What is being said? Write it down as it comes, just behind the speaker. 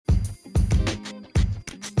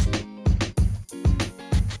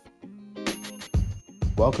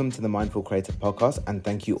Welcome to the Mindful Creative Podcast, and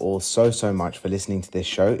thank you all so much for listening to this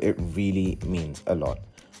show. It really means a lot.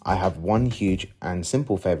 I have one huge and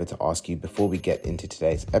simple favor to ask you before we get into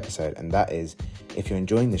today's episode, and that is, if you're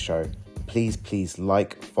enjoying the show, please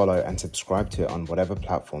like, follow, and subscribe to it on whatever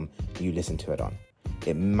platform you listen to it on.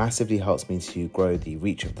 It massively helps me to grow the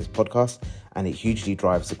reach of this podcast, and it hugely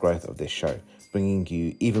drives the growth of this show, bringing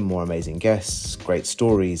you even more amazing guests, great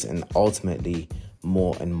stories, and ultimately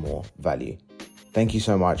more and more value. Thank you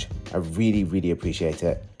so much. I really appreciate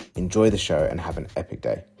it. Enjoy the show and have an epic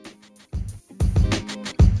day.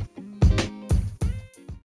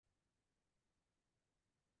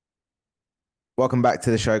 Welcome back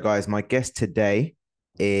to the show, guys. My guest today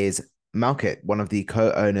is Malkit, one of the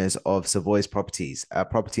co-owners of Savoys Properties, a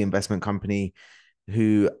property investment company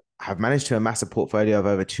who have managed to amass a portfolio of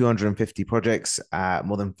over 250 projects,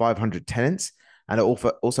 more than 500 tenants, and are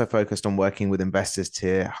also focused on working with investors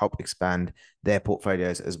to help expand their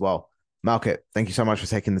portfolios as well. Malkit, thank you so much for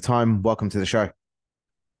taking the time. Welcome to the show.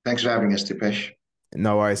 Thanks for having us, Dipesh.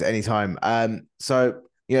 No worries, anytime.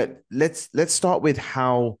 Let's start with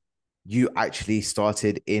how you actually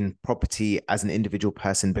started in property as an individual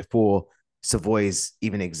person before Savoys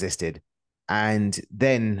even existed. And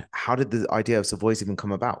then how did the idea of Savoys even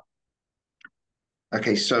come about?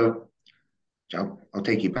 Okay, so I'll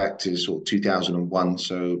take you back to sort of 2001.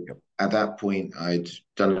 So at that point, I'd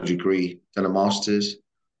done a degree, done a master's.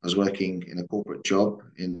 I was working in a corporate job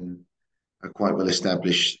in a quite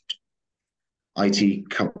well-established IT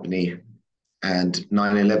company, and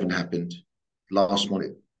 9/11 happened.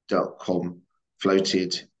 Lastminute.com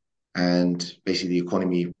floated, and basically the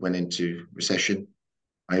economy went into recession.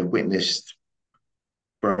 I witnessed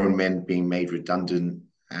grown men being made redundant,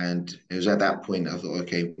 and it was at that point I thought,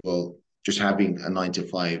 okay, well, just having a 9 to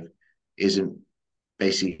 5 isn't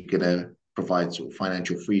basically going to provide sort of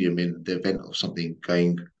financial freedom in the event of something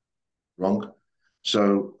going wrong.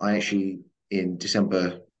 So I actually, in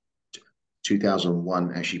December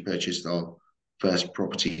 2001, actually purchased our first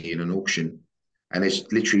property in an auction. And it's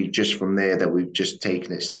literally just from there that we've just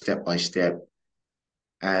taken it step by step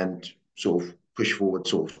and sort of push forward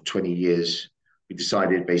sort of 20 years. We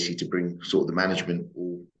decided basically to bring sort of the management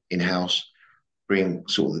all in-house, bring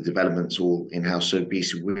sort of the developments all in-house. So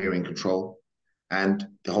basically we're in control. And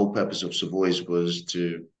the whole purpose of Savoys was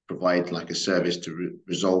to provide like a service to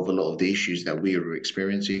resolve a lot of the issues that we were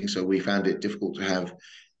experiencing. So we found it difficult to have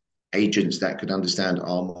agents that could understand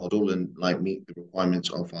our model and like meet the requirements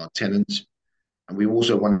of our tenants. And we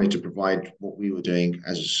also wanted to provide what we were doing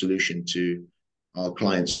as a solution to our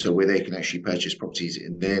clients, so where they can actually purchase properties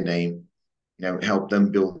in their name, help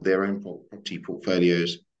them build their own property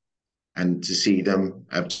portfolios and to see them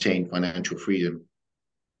obtain financial freedom.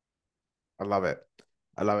 I love it.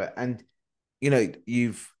 And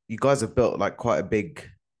you guys have built like quite a big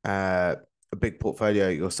portfolio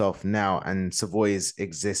yourself now, and Savoys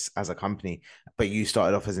exists as a company, but you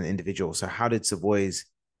started off as an individual. So how did Savoys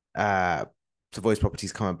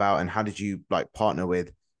Properties come about, and how did you like partner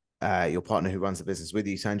with your partner who runs the business with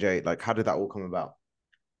you, Sanjay? Like, how did that all come about?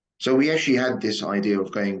 So we actually had this idea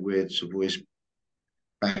of going with Savoys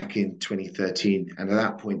back in 2013, and at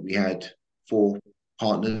that point we had 4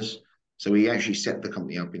 partners. So we actually set the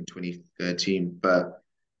company up in 2013, but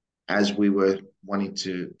as we were wanting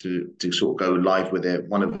to sort of go live with it,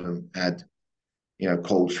 one of them had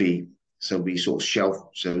cold feet, so we sort of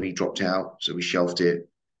shelved. So he dropped out, so we shelved it,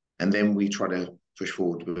 and then we try to push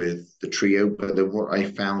forward with the trio. But what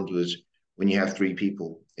I found was when you have 3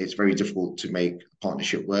 people, it's very difficult to make a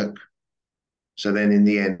partnership work. So then in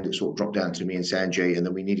the end, it sort of dropped down to me and Sanjay, and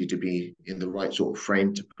then we needed to be in the right sort of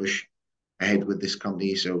frame to push ahead with this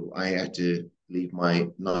company. So I had to leave my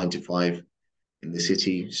 9 to 5 in the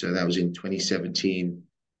city. So that was in 2017.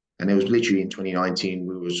 And it was literally in 2019,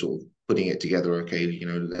 we were sort of putting it together. Okay,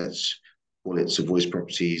 let's call it Savoys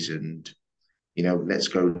Properties, and let's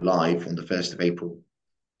go live on the 1st of April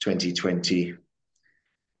 2020,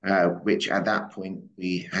 which at that point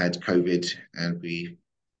we had COVID and we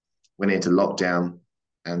went into lockdown.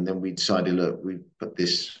 And then we decided, look, we've put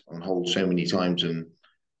this on hold so many times, and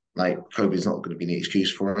like COVID is not going to be an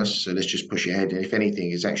excuse for us. So let's just push ahead. And if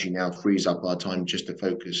anything, it's actually now frees up our time just to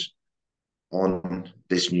focus on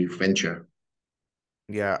this new venture.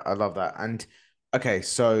 Yeah, I love that. And okay,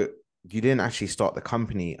 so you didn't actually start the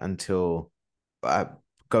company until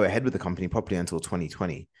go ahead with the company properly until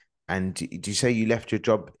 2020. And did you say you left your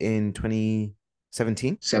job in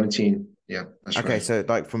 2017? 17. Yeah, that's Okay, right. so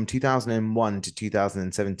like from 2001 to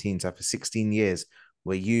 2017, so for 16 years,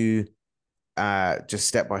 were you just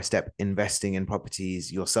step by step investing in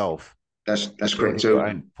properties yourself, That's correct. building your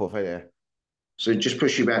own portfolio? So just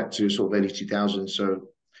push you back to sort of early 2000s. So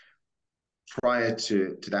prior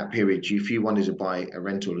to that period, if you wanted to buy a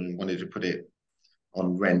rental and wanted to put it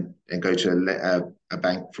on rent and go to a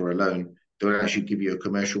bank for a loan, they would actually give you a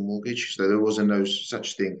commercial mortgage. So there wasn't no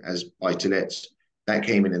such thing as buy to lets. That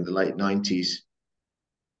came in the late 90s.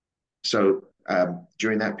 So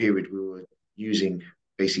during that period, we were using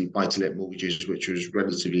basically buy to let mortgages, which was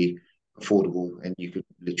relatively affordable, and you could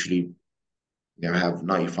literally have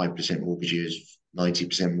 95% mortgages,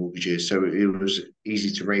 90% mortgages. So it was easy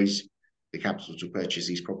to raise the capital to purchase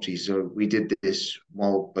these properties. So we did this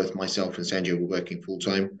while both myself and Sanjay were working full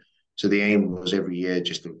time. So the aim was every year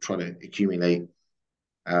just to try to accumulate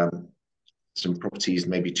um, some properties,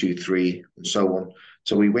 maybe two, three, and so on.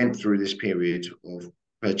 So we went through this period of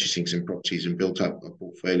purchasing some properties and built up a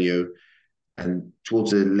portfolio. And towards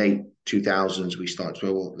the late 2000s, we started,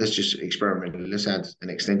 well, let's just experiment. Let's add an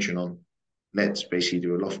extension on. Let's basically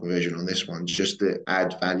do a loft conversion on this one just to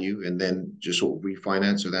add value and then just sort of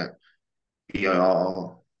refinance. So that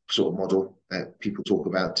EIR sort of model that people talk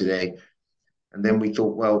about today. And then we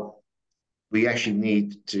thought, well, we actually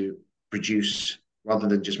need to produce rather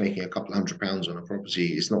than just making a couple of £100 on a property.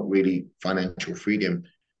 It's not really financial freedom.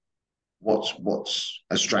 What's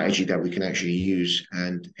a strategy that we can actually use?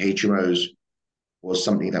 And HMOs was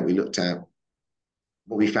something that we looked at.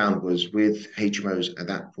 What we found was with HMOs at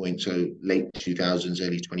that point, so late 2000s,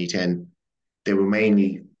 early 2010, they were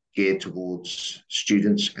mainly geared towards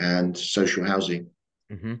students and social housing.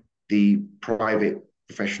 Mm-hmm. The private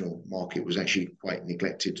professional market was actually quite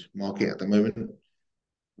neglected market at the moment.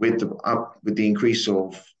 With the increase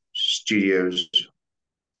of studios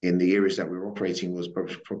in the areas that we were operating was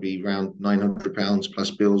probably around £900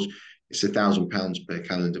 plus bills. It's £1,000 per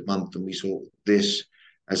calendar month, and we saw this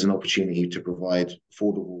as an opportunity to provide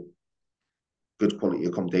affordable, good quality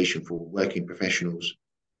accommodation for working professionals.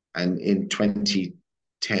 And in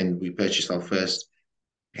 2010, we purchased our first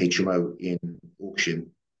HMO in auction,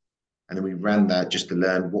 and then we ran that just to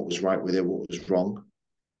learn what was right with it, what was wrong.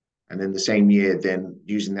 And then the same year, then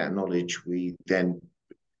using that knowledge, we then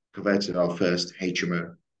converted our first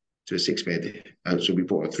HMO to a 6 bed. So we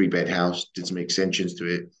bought a 3 bed house, did some extensions to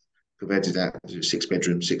it, converted that to a 6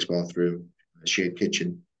 bedroom, 6 bathroom, a shared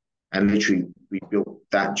kitchen. And literally, we built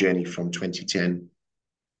that journey from 2010.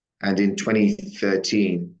 And in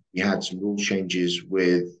 2013, we had some rule changes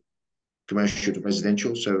with commercial to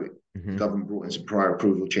residential. So the government brought in some prior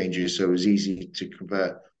approval changes. So it was easy to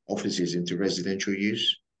convert offices into residential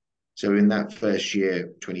use. So in that first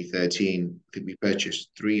year, 2013, I think we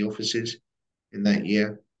purchased 3 offices in that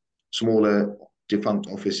year, smaller defunct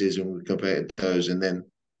offices, and we converted those. And then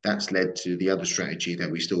that's led to the other strategy that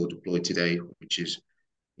we still deploy today, which is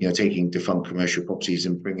taking defunct commercial properties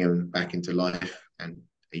and bringing them back into life and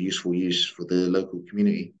a useful use for the local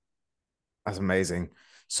community. That's amazing.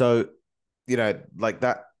 So, like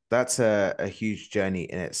that's a huge journey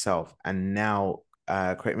in itself. And now,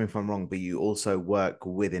 correct me if I'm wrong, but you also work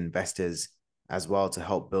with investors as well to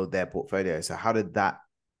help build their portfolio. So how did that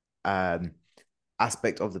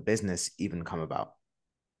aspect of the business even come about?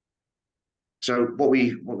 So what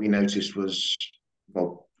we noticed was,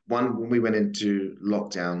 well, one, when we went into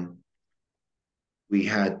lockdown, we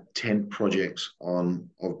had 10 projects of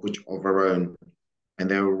our own, and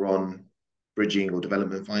they were on bridging or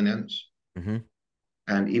development finance. Mm-hmm.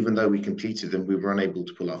 And even though we completed them, we were unable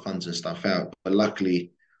to pull our funds and stuff out. But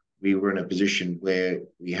luckily, we were in a position where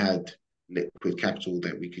we had liquid capital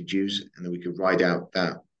that we could use, and then we could ride out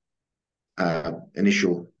that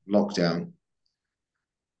initial lockdown.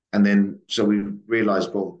 And then, so we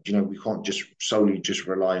realized, well, we can't just solely just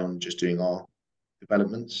rely on just doing our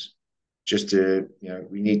developments.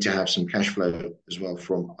 We need to have some cash flow as well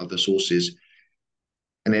from other sources.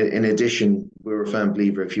 And in addition, we're a firm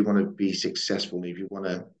believer if you want to be successful, if you want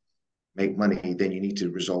to make money, then you need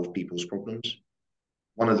to resolve people's problems.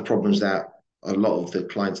 One of the problems that a lot of the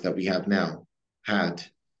clients that we have now had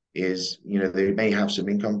is, they may have some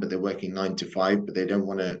income, but they're working 9 to 5, but they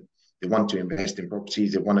want to invest in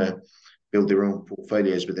properties, they want to build their own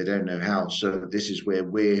portfolios, but they don't know how. So this is where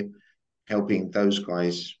we're helping those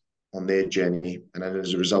guys on their journey. And then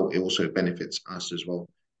as a result, it also benefits us as well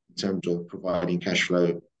in terms of providing cash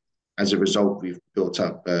flow. As a result, we've built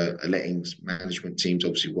up a lettings management teams,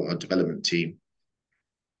 obviously what our development team,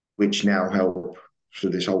 which now help through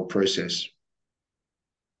this whole process.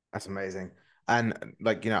 That's amazing. And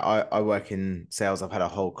I work in sales. I've had a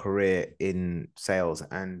whole career in sales.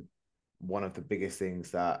 And one of the biggest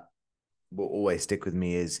things that will always stick with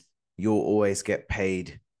me is you'll always get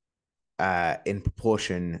paid in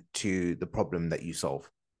proportion to the problem that you solve.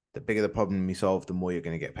 The bigger the problem you solve, the more you're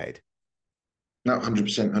going to get paid. No,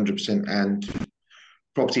 100%, 100%. And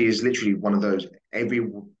property is literally one of those.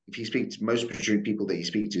 If you speak to most people that you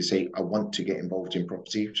speak to, say, I want to get involved in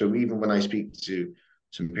property. So even when I speak to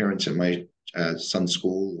some parents at my son's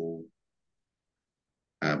school, or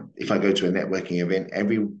if I go to a networking event,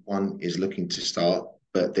 everyone is looking to start,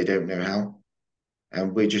 but they don't know how.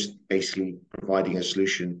 And we're just basically providing a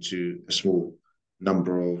solution to a small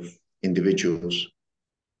number of individuals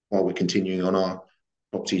while we're continuing on our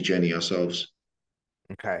property journey ourselves.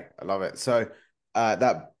 Okay, I love it. So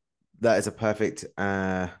that is a perfect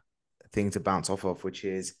thing to bounce off of, which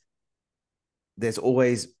is there's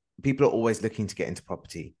always people are always looking to get into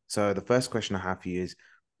property. So the first question I have for you is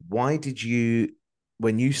why did you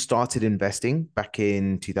when you started investing back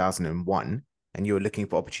in 2001 and you were looking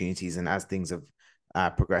for opportunities and as things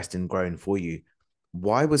have progressed and grown for you,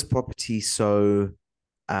 why was property so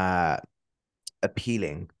uh,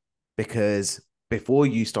 appealing? Because before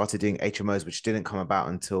you started doing HMOs, which didn't come about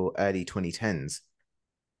until early 2010s,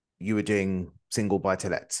 you were doing single buy to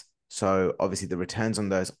lets. So obviously the returns on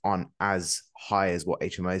those aren't as high as what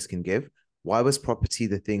HMOs can give. Why was property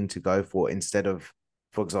the thing to go for instead of,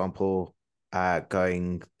 for example,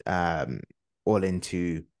 going all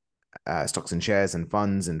into stocks and shares and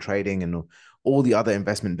funds and trading and all the other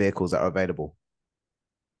investment vehicles that are available?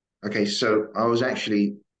 Okay, so I was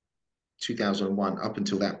actually 2001, up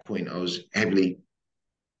until that point, I was heavily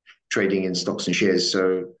trading in stocks and shares.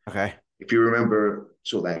 So Okay. if you remember,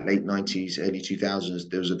 sort of that late 90s, early 2000s,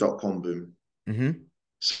 there was a dot-com boom. Mm-hmm.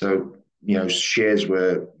 So, shares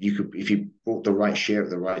were, you could, if you bought the right share at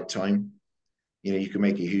the right time, you could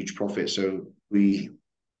make a huge profit. So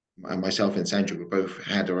myself and Sandra, we both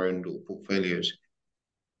had our own little portfolios.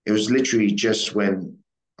 It was literally just when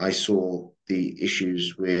I saw the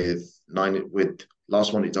issues with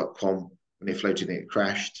lastmoney.com when it floated and it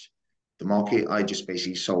crashed the market. I just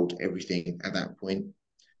basically sold everything at that point.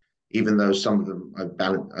 Even though some of them I'd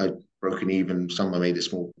broken even, some I made a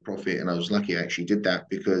small profit, and I was lucky I actually did that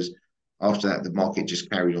because after that the market just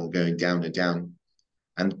carried on going down and down.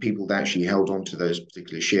 And people that actually held on to those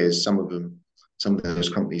particular shares, some of those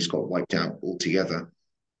companies got wiped out altogether.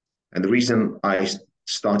 And the reason I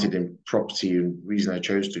started in property and the reason I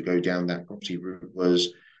chose to go down that property route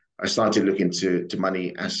was I started looking to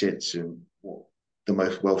money assets and what the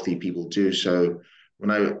most wealthy people do. So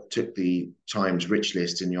when I took the Times Rich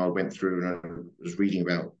list and I went through and I was reading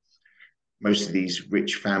about most of these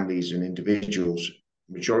rich families and individuals,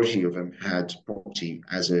 majority of them had property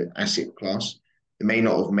as an asset class. They may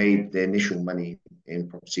not have made their initial money in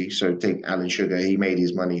property. So take Alan Sugar, he made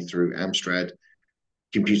his money through Amstrad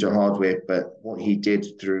computer hardware, but what he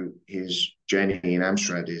did through his journey in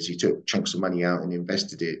Amstrad is he took chunks of money out and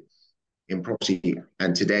invested it in property.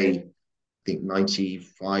 And today, I think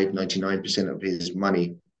 95, 99% of his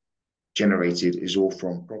money generated is all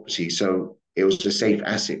from property. So it was a safe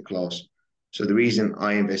asset class. So the reason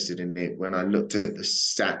I invested in it, when I looked at the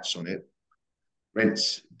stats on it,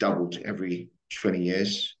 rents doubled every 20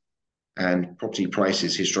 years, and property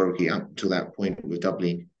prices historically up until that point were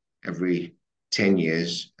doubling every 10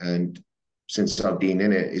 years. And since I've been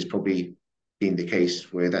in it, it's probably been the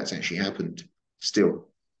case where that's actually happened still.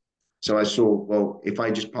 So I saw, well, if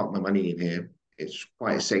I just park my money in here, it's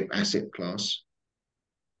quite a safe asset class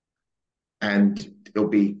and it'll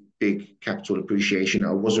be big capital appreciation.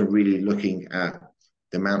 I wasn't really looking at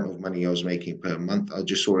the amount of money I was making per month. I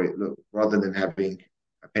just saw it, look, rather than having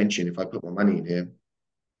a pension, if I put my money in here,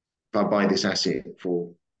 if I buy this asset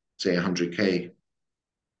for, say, 100K,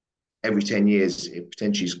 every 10 years, it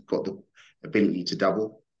potentially's got the ability to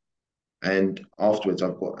double. And afterwards,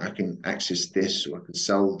 I can access this or I can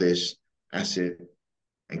sell this asset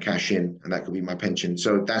and cash in, and that could be my pension.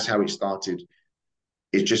 So that's how it started.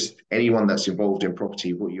 It's just anyone that's involved in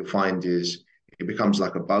property, what you'll find is it becomes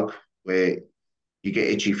like a bug where you get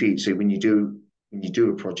itchy feet. So when you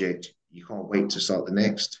do a project, you can't wait to start the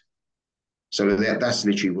next. So that's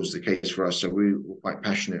literally was the case for us. So we were quite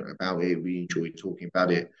passionate about it. We enjoyed talking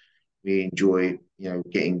about it. We enjoy,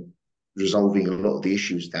 getting resolving a lot of the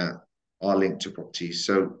issues that are linked to properties.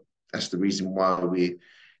 So that's the reason why we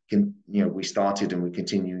started and we're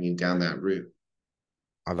continuing down that route.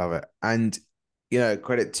 I love it. And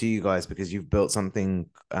credit to you guys because you've built something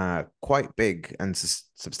quite big and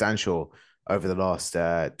substantial over the last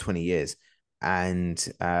 20 years. And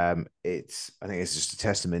I think it's just a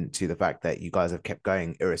testament to the fact that you guys have kept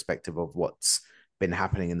going irrespective of what's been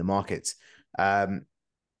happening in the markets.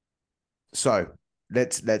 So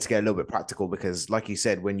let's get a little bit practical because, like you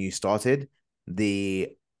said, when you started, the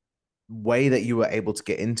way that you were able to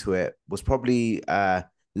get into it was probably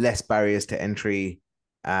less barriers to entry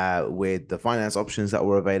with the finance options that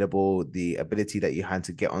were available, the ability that you had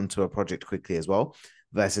to get onto a project quickly as well,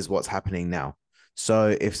 versus what's happening now.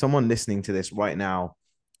 So if someone listening to this right now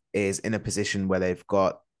is in a position where they've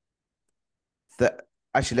got the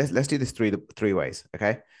actually let's do this three ways,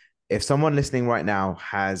 okay? If someone listening right now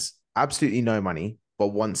has absolutely no money but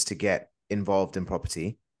wants to get involved in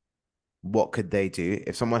property, what could they do?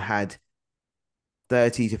 If someone had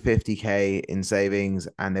 30 to 50K in savings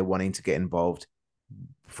and they're wanting to get involved,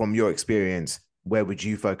 from your experience, where would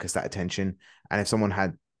you focus that attention? And if someone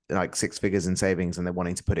had like six figures in savings and they're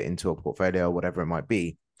wanting to put it into a portfolio or whatever it might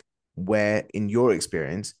be, where in your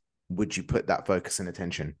experience would you put that focus and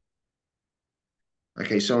attention?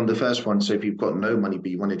 Okay, so on the first one, so if you've got no money but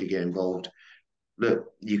you wanted to get involved, look,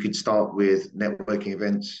 you could start with networking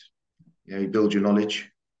events. You build your knowledge.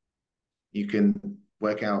 You can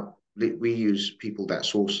work out. We use people that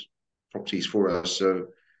source properties for us, so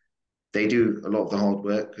they do a lot of the hard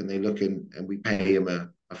work, and they look and we pay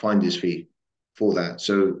them a finder's fee for that.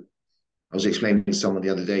 So I was explaining to someone the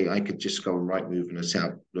other day, I could just go on Rightmove and say,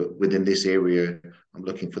 look, within this area, I'm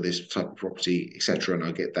looking for this type of property, etc., and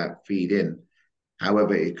I get that feed in.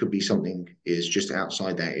 However, it could be something is just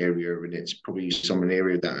outside that area, and it's probably some an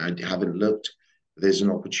area that I haven't looked. There's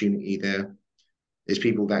an opportunity there. There's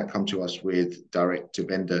people that come to us with direct to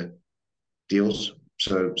vendor deals,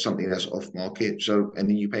 so something that's off market. So and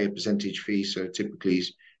then you pay a percentage fee. So typically,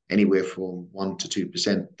 it's anywhere from 1% to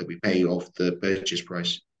 2% that we pay off the purchase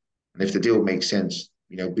price. And if the deal makes sense,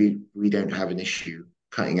 we don't have an issue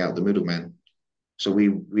cutting out the middleman. So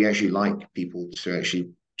we actually like people to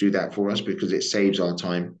actually do that for us because it saves our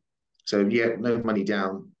time. So yeah, no money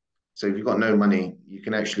down. So if you've got no money, you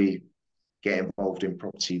can actually get involved in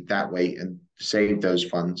property that way and save those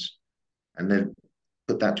funds and then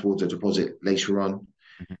put that towards a deposit later on.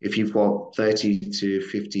 Mhm. If you've got 30 to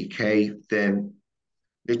 50K, then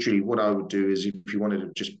literally what I would do is if you wanted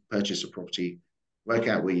to just purchase a property, work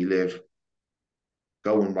out where you live,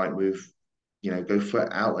 go on Rightmove, go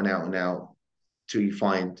for out and out and out till you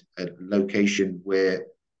find a location where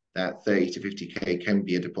that 30 to 50K can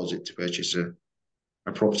be a deposit to purchase a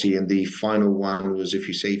property. And the final one was if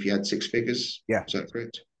you had six figures, Yeah. is that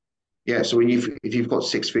correct? Yeah. So if you've got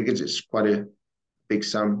six figures, it's quite a big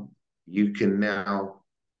sum. You can now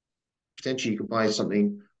potentially you can buy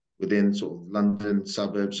something within sort of London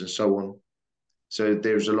suburbs and so on. So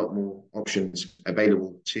there's a lot more options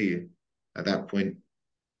available to you at that point.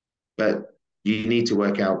 But you need to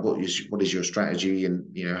work out what is your strategy and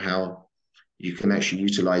how you can actually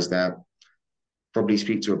utilize that. Probably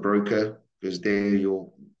speak to a broker because they're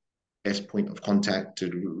your best point of contact to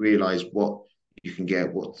realize what you can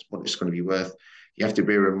get, what it's going to be worth. You have to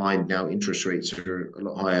bear in mind now interest rates are a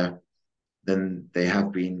lot higher than they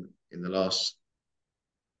have been in the last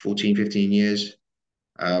 14, 15 years.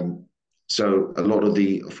 So a lot of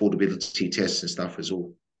the affordability tests and stuff has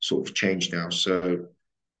all sort of changed now. So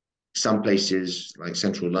some places like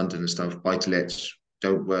central London and stuff, buy to lets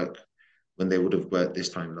don't work when they would have worked this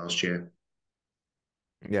time last year.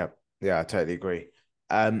 Yeah, yeah, I totally agree.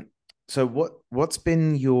 Um, so what's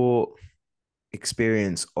been your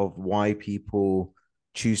experience of why people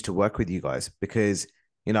choose to work with you guys? Because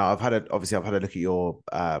obviously I've had a look at your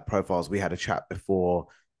profiles. We had a chat before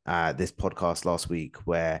this podcast last week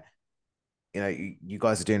where you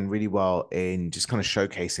guys are doing really well in just kind of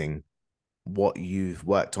showcasing what you've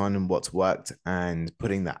worked on and what's worked and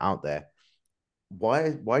putting that out there.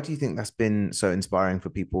 Why do you think that's been so inspiring for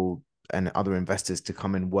people and other investors to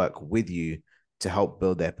come and work with you to help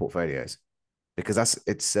build their portfolios? Because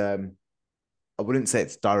it's I wouldn't say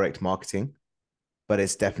it's direct marketing, but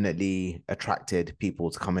it's definitely attracted people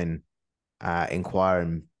to come in, inquire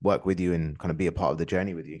and work with you and kind of be a part of the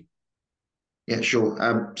journey with you. Yeah,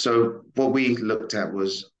 sure. So what we looked at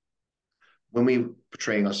was when we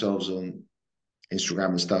portraying ourselves on Instagram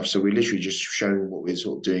and stuff. So we're literally just showing what we're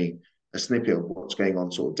sort of doing, a snippet of what's going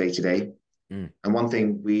on sort of day to day. Mm. And one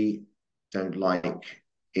thing we don't like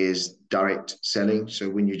is direct selling. So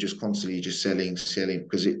when you're just constantly just selling,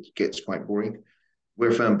 because it gets quite boring.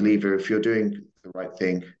 We're a firm believer if you're doing the right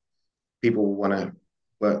thing, people will want to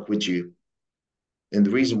work with you. And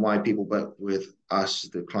the reason why people work with us,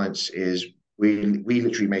 the clients, is we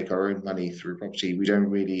literally make our own money through property. We don't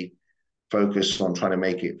really focus on trying to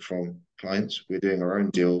make it from clients. We're doing our own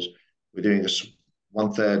deals. We're doing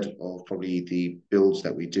one third of probably the builds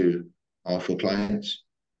that we do are for clients.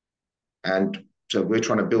 And so we're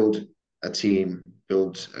trying to build a team,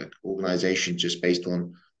 build an organization just based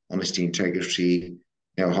on honesty, integrity,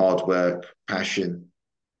 hard work, passion.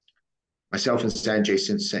 Myself and Sanjay,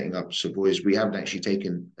 since setting up Savoys, we haven't actually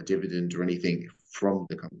taken a dividend or anything from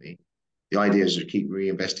the company. The idea is to keep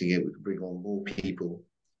reinvesting it. We can bring on more people.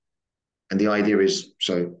 And the idea is,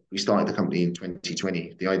 so we started the company in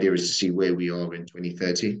 2020. The idea is to see where we are in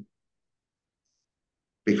 2030.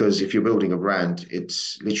 Because if you're building a brand,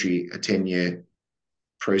 it's literally a 10-year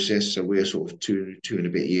process. So we're sort of two and a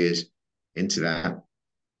bit years into that.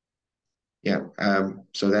 Yeah.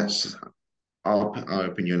 So that's our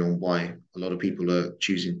opinion on why a lot of people are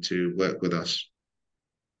choosing to work with us.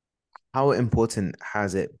 How important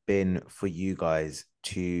has it been for you guys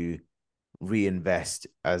to reinvest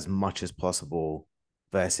as much as possible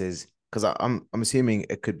versus because I'm assuming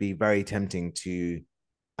it could be very tempting to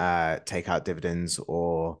take out dividends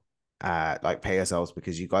or like pay yourselves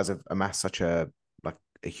because you guys have amassed such a like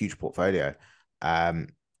a huge portfolio. Um,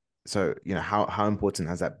 so you know how important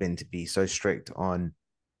has that been to be so strict on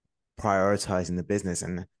prioritizing the business,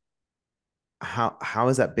 and how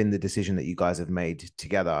has that been the decision that you guys have made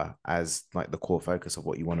together as like the core focus of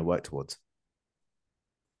what you want to work towards?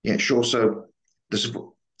 Yeah, sure. So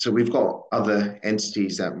we've got other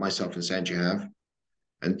entities that myself and Sanjay have,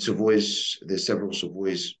 and Savoys. There's several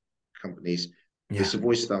Savoys companies. The Yeah.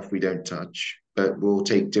 Savoy stuff we don't touch, but we'll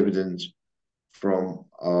take dividends from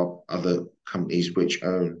our other companies which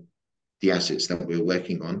own the assets that we're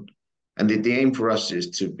working on. And the aim for us is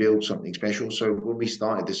to build something special. So when we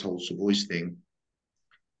started this whole Savoys thing,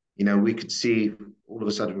 we could see all of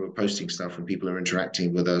a sudden we're posting stuff and people are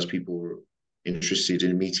interacting with us, people were interested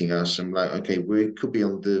in meeting us. I'm like, okay, we could be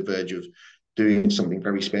on the verge of doing something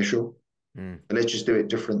very special. Mm. And let's just do it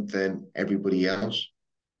different than everybody else.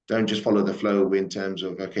 Don't just follow the flow in terms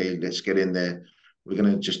of, okay, let's get in there. We're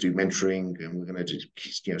going to just do mentoring and we're going to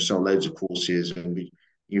just, sell loads of courses and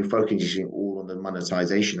you're focusing all on the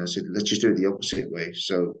monetization. I said, let's just do it the opposite way.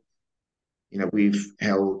 So we've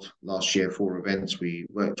held last year 4 events. We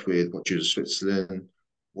worked with Watches of Switzerland,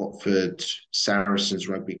 Watford, Saracens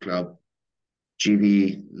Rugby Club,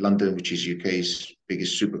 GB London, which is UK's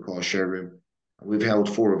biggest supercar showroom. We've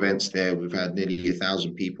held 4 events there. We've had nearly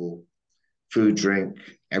 1,000 people, food, drink,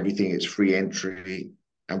 everything. It's free entry.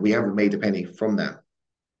 And we haven't made a penny from that.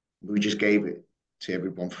 We just gave it to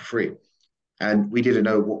everyone for free. And we didn't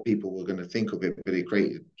know what people were going to think of it, but it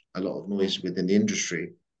created a lot of noise within the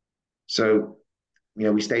industry. So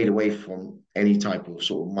we stayed away from any type of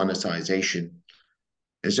sort of monetization.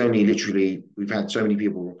 It's only literally, we've had so many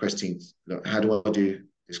people requesting, look, how do I do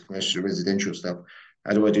this commercial residential stuff?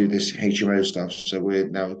 How do I do this HMO stuff? So we're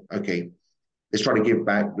now, okay, let's try to give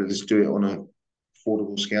back, but let's do it on a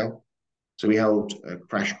affordable scale. So we held a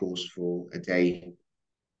crash course for a day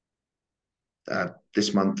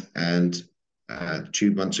this month and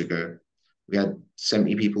 2 months ago. We had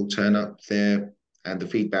 70 people turn up there, and the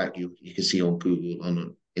feedback you can see on Google,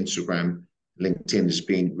 on Instagram, LinkedIn has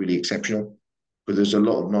been really exceptional. But there's a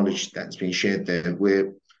lot of knowledge that's been shared there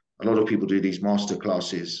where a lot of people do these master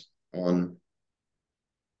classes on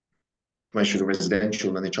commercial and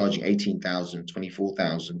residential and they're charging 18,000,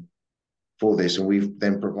 24,000 for this. And we've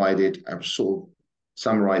then provided a sort of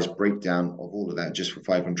summarized breakdown of all of that just for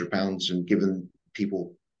 £500 and given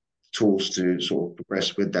people tools to sort of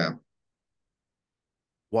progress with that.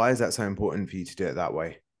 Why is that so important for you to do it that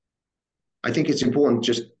way? I think it's important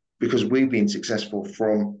just because we've been successful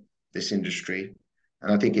from this industry.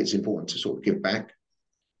 And I think it's important to sort of give back.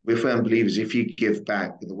 We're firm believers if you give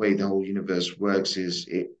back, the way the whole universe works is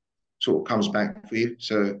it sort of comes back for you.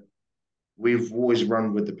 So we've always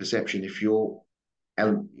run with the perception if your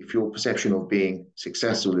perception of being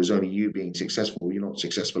successful is only you being successful, you're not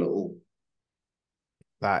successful at all.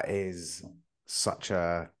 That is such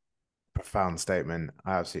a profound statement.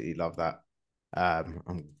 I absolutely love that.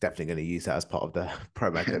 I'm definitely going to use that as part of the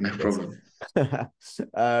promo code No for this.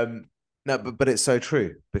 problem. No, but it's so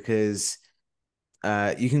true because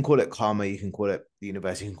you can call it karma, you can call it the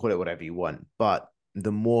universe, you can call it whatever you want, but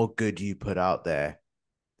the more good you put out there,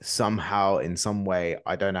 somehow in some way,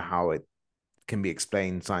 I don't know how it can be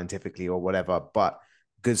explained scientifically or whatever, but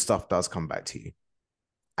good stuff does come back to you,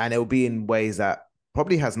 and it'll be in ways that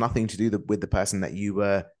probably has nothing to do with the person that you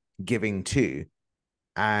were giving to,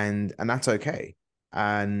 and that's okay.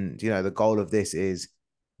 And the goal of this is,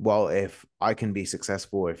 well, if I can be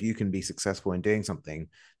successful, if you can be successful in doing something,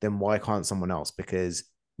 then why can't someone else? Because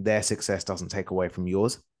their success doesn't take away from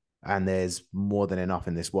yours, and there's more than enough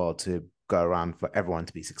in this world to go around for everyone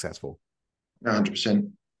to be successful.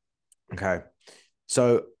 100%. Okay,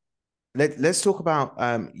 so let's talk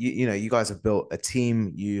about you guys have built a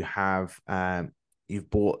team, you've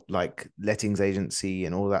bought like lettings agency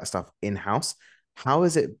and all that stuff in house. How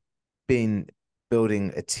has it been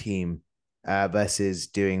building a team versus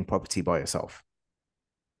doing property by yourself?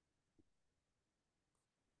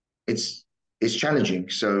 It's it's challenging.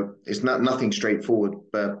 So it's not nothing straightforward,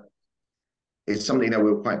 but it's something that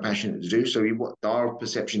we're quite passionate to do. So what our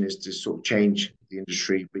perception is to sort of change the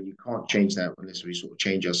industry, but you can't change that unless we sort of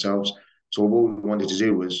change ourselves. So what we wanted to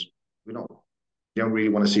do was we're not we don't really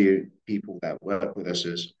want to see people that work with us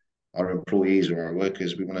as our employees or our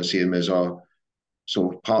workers. We want to see them as our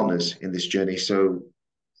sort of partners in this journey. So,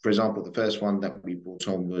 for example, the first one that we brought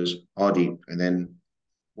on was Ardeep, and then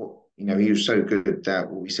what he was so good that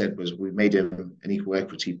what we said was we made him an equal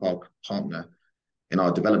equity partner in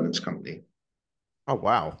our developments company. Oh,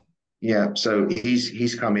 wow. Yeah, so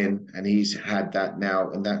he's come in and he's had that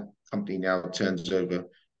now, and that company now turns over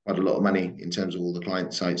quite a lot of money in terms of all the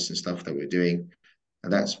client sites and stuff that we're doing,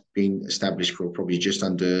 and that's been established for probably just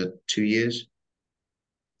under 2 years.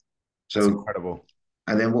 That's So, incredible.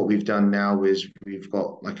 and then what we've done now is we've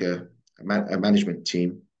got like a management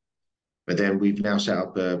team, but then we've now set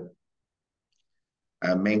up a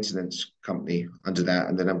maintenance company under that,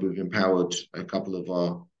 and then we've empowered a couple of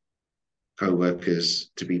our co-workers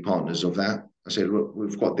to be partners of that. I said, look,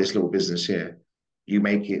 we've got this little business here. You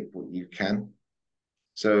make it what you can.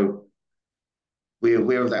 So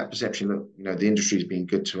we're of that perception that the industry's been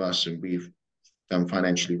good to us and we've done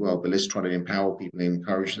financially well, but let's try to empower people and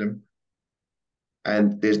encourage them.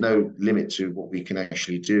 And there's no limit to what we can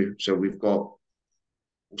actually do. So we've got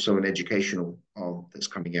also an educational arm that's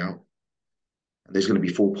coming out. And there's going to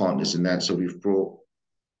be 4 partners in that. So we'll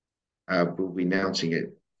be announcing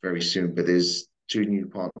it very soon, but there's 2 new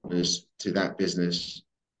partners to that business.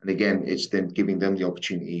 And again, it's then giving them the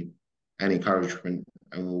opportunity and encouragement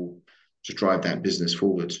and all to drive that business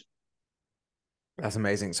forward. That's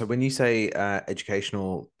amazing. So when you say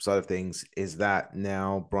educational side of things, is that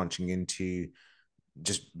now branching into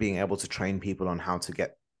just being able to train people on how to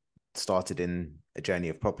get started in a journey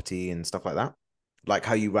of property and stuff like that? Like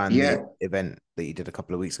how you ran the Yeah, event that you did a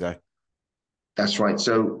couple of weeks ago. that's right.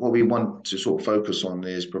 So what we want to sort of focus on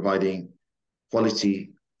is providing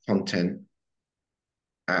quality content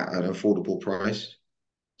at an affordable price.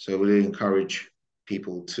 So we'll encourage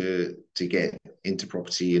people to get into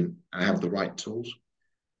property and have the right tools,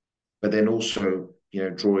 but then also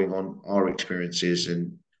drawing on our experiences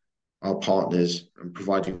and our partners and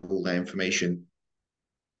providing all that information.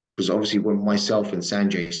 Because obviously, when myself and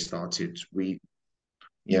Sanjay started, we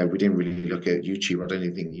didn't really look at YouTube. I don't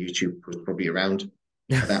even think YouTube was probably around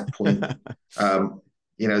at that point. Um,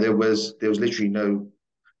 there was literally no.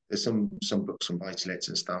 There's some books on buy to lets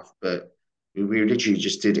and stuff, but we literally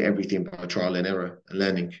just did everything by trial and error and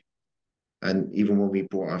learning. And even when we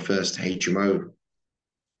bought our first HMO,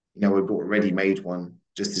 we bought a ready-made one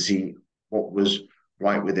just to see what was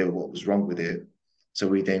right with it, what was wrong with it, so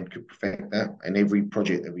we then could perfect that. And every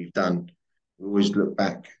project that we've done, we always look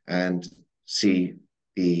back and see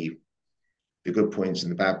the good points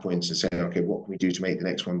and the bad points and say, okay, what can we do to make the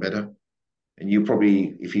next one better? And you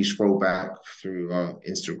probably, if you scroll back through our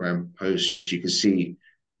Instagram posts, you can see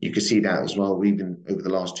that as well. Even over the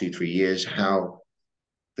last 2-3 years, how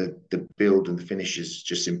the build and the finishes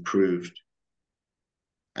just improved.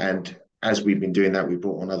 And as we've been doing that, we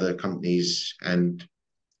brought on other companies, and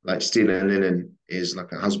like Steel and Linen is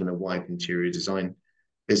like a husband and wife interior design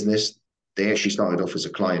business. They actually started off as a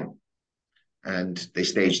client and they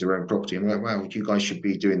staged their own property. And I'm like, wow, you guys should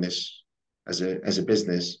be doing this as a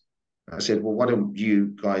business. And I said, well, why don't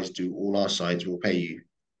you guys do all our sides? We'll pay you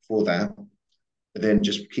for that, but then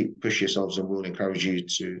just push yourselves, and we'll encourage you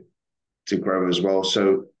to grow as well.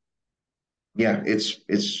 So yeah,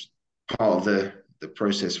 it's part of the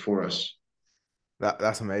process for us.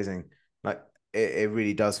 That's amazing. Like it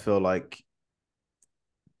really does feel like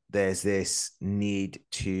there's this need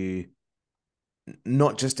to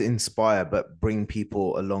not just inspire but bring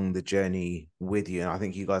people along the journey with you. And I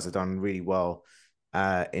think you guys have done really well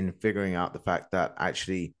in figuring out the fact that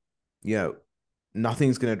actually, you know,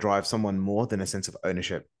 nothing's going to drive someone more than a sense of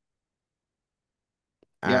ownership.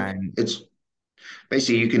 Yeah, And it's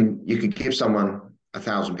basically you can give someone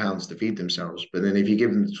 £1,000 to feed themselves, but then if you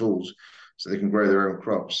give them the tools so they can grow their own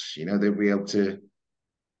crops, they'll be able to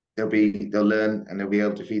they'll learn and they'll be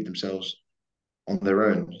able to feed themselves on their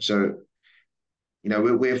own. So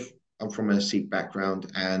we're I'm from a Sikh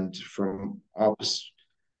background, and from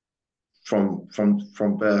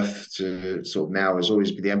birth to sort of now, has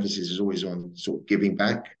always been the emphasis is always on sort of giving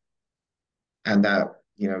back, and that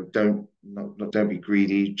don't be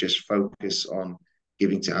greedy, just focus on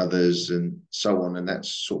giving to others and so on, and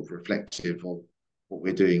that's sort of reflective of what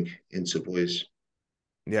we're doing in Savoys.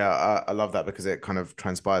 yeah, I love that because it kind of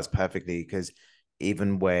transpires perfectly. Because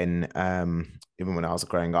even when I was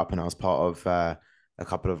growing up and I was part of a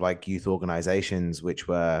couple of like youth organizations which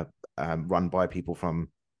were run by people from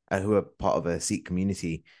who are part of a Sikh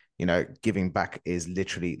community, giving back is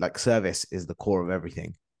literally like service is the core of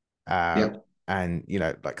everything. Uh, Yeah, and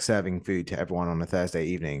like serving food to everyone on a Thursday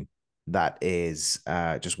evening, that is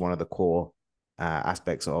just one of the core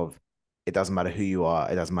aspects of it. Doesn't matter who you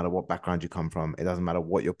are, it doesn't matter what background you come from, it doesn't matter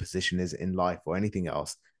what your position is in life or anything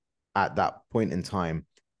else. At that point in time,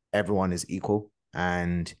 everyone is equal,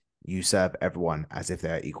 and you serve everyone as if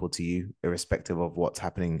they're equal to you, irrespective of what's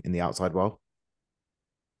happening in the outside world.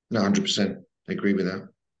 no, 100%. I agree with that.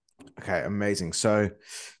 Okay, amazing. So,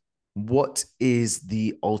 what is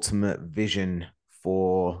the ultimate vision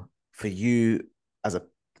for you as a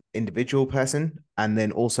individual person, and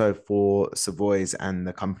then also for Savoys and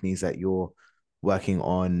the companies that you're working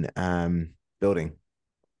on building?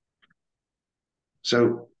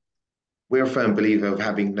 So we're a firm believer of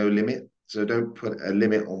having no limit. So don't put a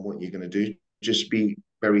limit on what you're going to do. Just be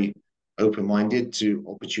very open-minded to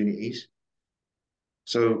opportunities.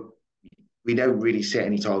 So we don't really set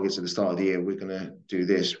any targets at the start of the year. We're going to do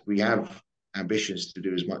this. We have ambitions to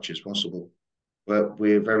do as much as possible, but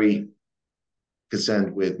we're very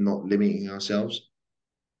concerned with not limiting ourselves.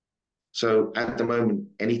 So at the moment,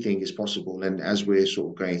 anything is possible. And as we're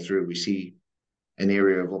sort of going through, we see an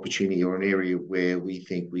area of opportunity or an area where we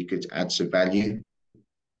think we could add some value.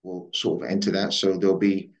 We'll sort of enter that. So there'll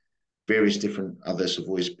be various different other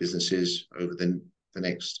Savoy's businesses over the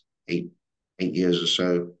next eight years or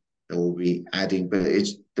so that we'll be adding. But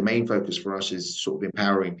it's the main focus for us is sort of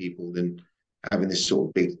empowering people and having this sort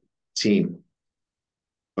of big team.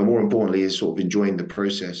 But more importantly, is sort of enjoying the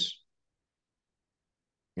process.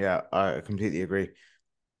 Yeah, I completely agree.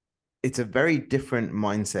 It's a very different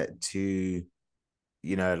mindset to,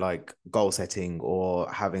 like goal setting or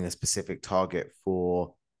having a specific target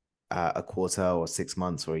for a quarter or 6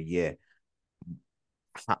 months or a year.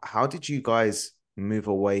 How did you guys move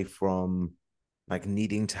away from like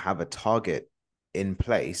needing to have a target in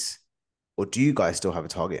place, or do you guys still have a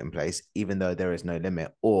target in place even though there is no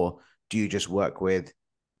limit, or do you just work with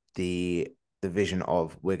the vision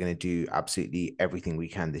of we're going to do absolutely everything we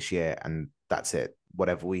can this year and that's it,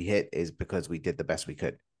 whatever we hit is because we did the best we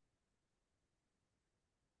could?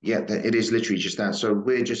 Yeah, it is literally just that. So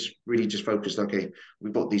we're just really just focused. Okay,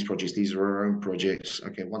 we've got these projects. These are our own projects.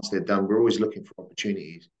 Okay, once they're done, we're always looking for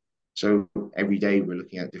opportunities. So every day we're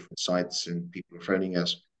looking at different sites and people are phoning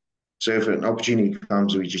us. So if an opportunity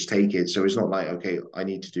comes, we just take it. So it's not like, okay, I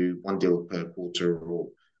need to do one deal per quarter or,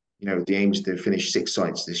 the aim is to finish 6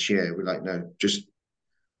 sites this year. We're like, no, just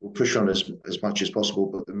we'll push on as much as possible.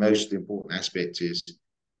 But the most important aspect is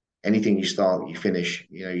anything you start, you finish.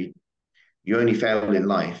 You only fail in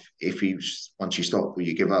life if you once you stop or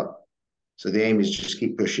you give up. So the aim is just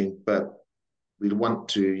keep pushing, but we want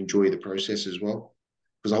to enjoy the process as well,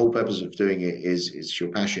 because the whole purpose of doing it is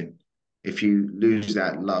your passion. If you lose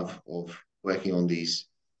that love of working on these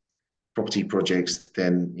property projects,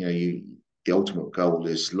 then the ultimate goal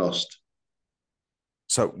is lost.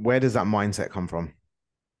 So where does that mindset come from?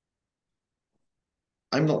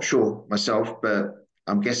 I'm not sure myself, but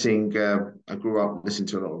I'm guessing I grew up listening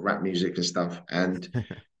to a lot of rap music and stuff, and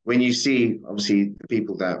when you see obviously the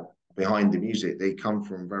people that are behind the music, they come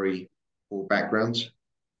from very poor backgrounds,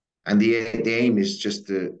 and the aim is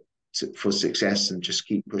just for success and just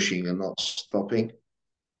keep pushing and not stopping.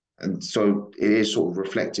 And so it is sort of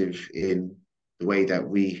reflective in the way that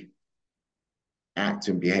we act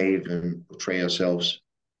and behave and portray ourselves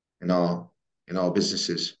in our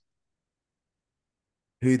businesses.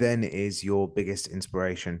 Who then is your biggest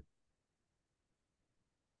inspiration?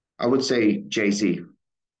 I would say Jay-Z.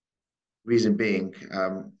 Reason being,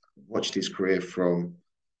 watched his career from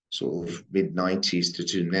sort of mid 90s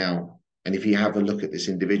to now. And if you have a look at this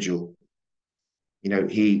individual,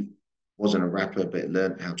 he wasn't a rapper, but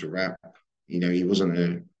learned how to rap. He wasn't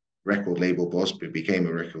a record label boss, but became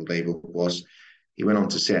a record label boss. He went on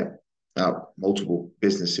to set up multiple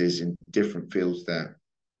businesses in different fields that,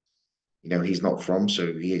 he's not from.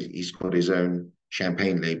 So he's got his own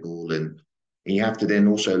champagne label. And you have to then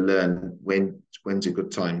also learn when's a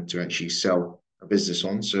good time to actually sell a business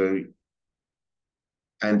on. So,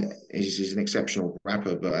 and he's an exceptional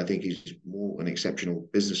rapper, but I think he's more an exceptional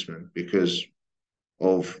businessman because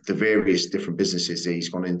of the various different businesses that he's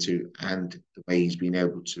gone into and the way he's been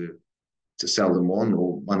able to sell them on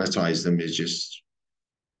or monetize them is just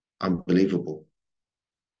unbelievable.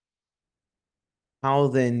 How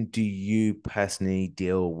then do you personally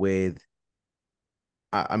deal with,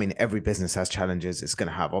 I mean, every business has challenges, it's going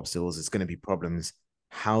to have obstacles, it's going to be problems.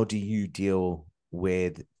 How do you deal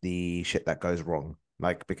with the shit that goes wrong?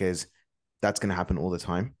 Like, because that's going to happen all the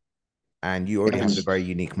time. And you already have a Yes. very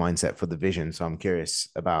unique mindset for the vision. So I'm curious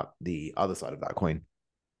about the other side of that coin.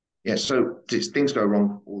 Yeah, so things go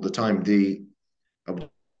wrong all the time. The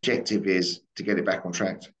objective is to get it back on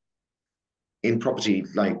track. In property,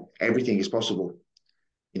 like everything is possible.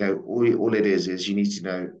 All it is you need to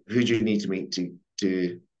know who do you need to meet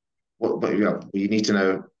to what you need to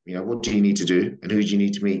know, what do you need to do and who do you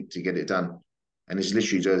need to meet to get it done. And it's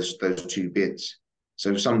literally those two bits.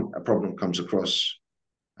 So if a problem comes across,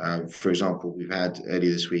 for example, we've had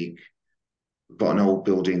earlier this week, we've got an old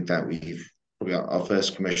building that we've probably our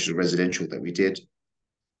first commercial residential that we did.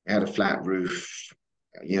 It had a flat roof,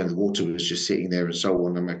 the water was just sitting there and so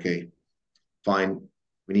on. I'm okay, fine.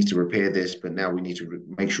 We need to repair this, but now we need to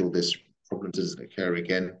make sure this problem doesn't occur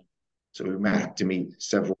again. So we might have to meet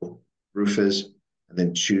several roofers and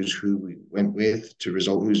then choose who we went with to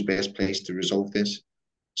resolve, who's best placed to resolve this.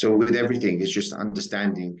 So with everything, it's just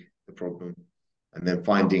understanding the problem and then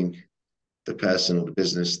finding the person or the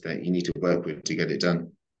business that you need to work with to get it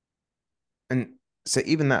done. And so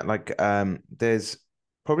even that, like, there's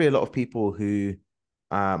probably a lot of people who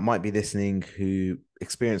might be listening who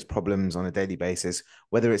experience problems on a daily basis,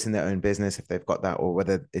 whether it's in their own business, if they've got that, or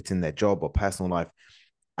whether it's in their job or personal life,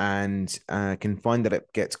 and can find that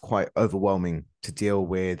it gets quite overwhelming to deal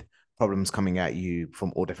with problems coming at you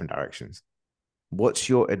from all different directions. What's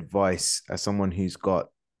your advice as someone who's got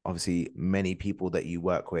obviously many people that you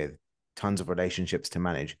work with, tons of relationships to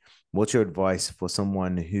manage? What's your advice for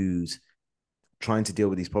someone who's trying to deal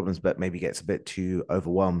with these problems, but maybe gets a bit too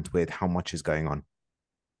overwhelmed with how much is going on?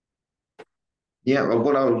 Yeah, well,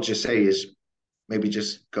 what I would just say is maybe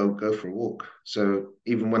just go for a walk. So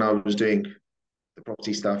even when I was doing the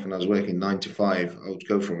property stuff and I was working 9 to 5, I would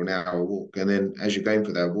go for an hour walk. And then as you're going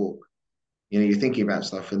for that walk, you're thinking about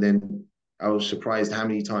stuff. And then I was surprised how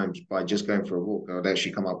many times by just going for a walk, I would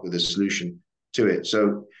actually come up with a solution to it.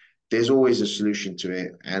 So there's always a solution to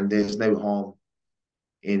it. And there's no harm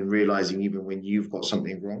in realizing even when you've got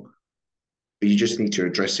something wrong, but you just need to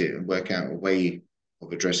address it and work out a way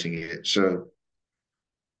of addressing it. So,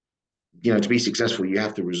 to be successful, you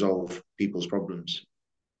have to resolve people's problems.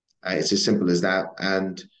 It's as simple as that.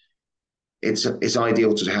 And it's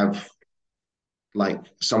ideal to have like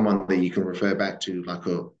someone that you can refer back to,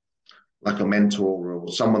 like a mentor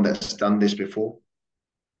or someone that's done this before.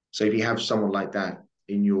 So if you have someone like that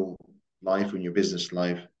in your life, in your business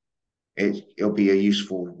life, it'll be a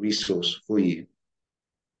useful resource for you.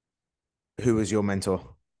 Who was your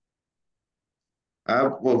mentor?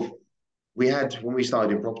 Well, we had when we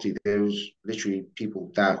started in property, there was literally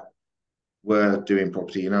people that were doing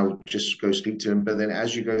property, just go speak to them. But then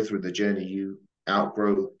as you go through the journey, you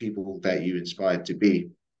outgrow people that you inspired to be.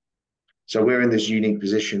 So we're in this unique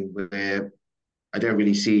position where I don't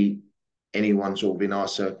really see anyone sort of in our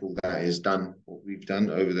circle that has done what we've done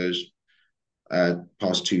over those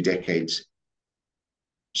past 2 decades.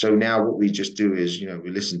 So now what we just do is, we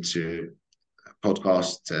listen to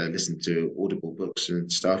podcasts, listen to audible books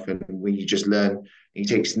and stuff, and when you just learn, you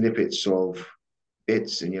take snippets of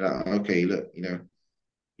bits, and you're like, okay, look,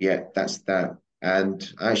 yeah, that's that.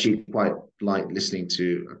 And I actually quite like listening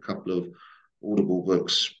to a couple of audible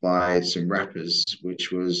books by some rappers,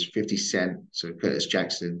 which was 50 Cent, so Curtis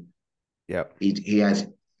Jackson. Yep. He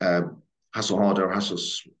had Hustle Harder, Hustle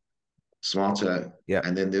Smarter. Yep.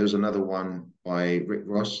 And then there was another one by Rick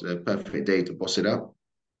Ross, The Perfect Day to Boss It Up.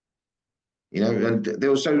 And there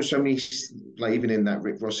were so many, like even in that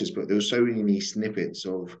Rick Ross's book, there were so many snippets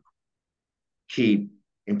of key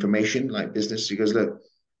information, like business. Look,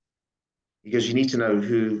 you need to know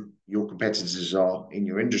who your competitors are in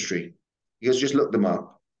your industry. Just look them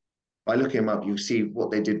up. By looking them up, you'll see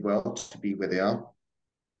what they did well to be where they are.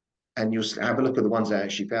 And you'll have a look at the ones that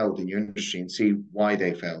actually failed in your industry and see why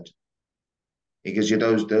they failed. Because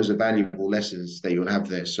those are valuable lessons that you'll have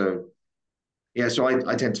there. So yeah, so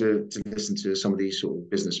I tend to listen to some of these sort of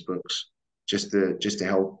business books just to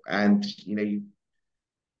help. And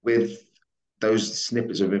with those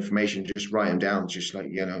snippets of information, just write them down. Just like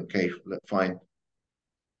okay, look, fine.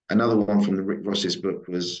 Another one from the Rick Ross's book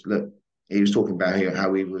was, look, he was talking about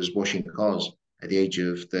how he was washing cars at the age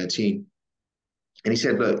of 13. And he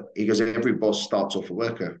said, look, he goes, every boss starts off a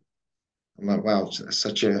worker. I'm like, wow, that's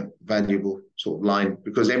such a valuable sort of line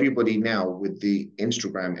because everybody now with the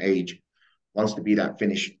Instagram age wants to be that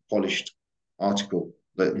finished, polished article.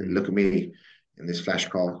 Look at me in this flash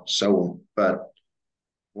car, so on. But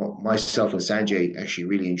what myself and Sanjay actually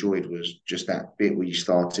really enjoyed was just that bit where you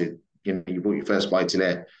started, you bought your first buy to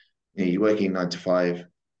let, you're working 9 to 5.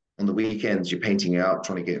 On the weekends, you're painting it out,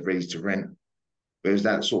 trying to get it ready to rent. Whereas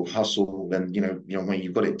that sort of hustle, and when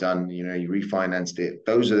you've got it done, you refinanced it.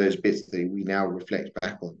 Those are those bits that we now reflect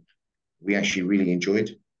back on. We actually really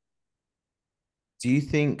enjoyed. Do you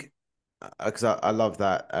think because I love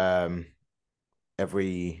that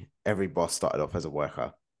every boss started off as a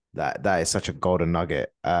worker. That is such a golden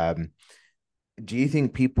nugget. Do you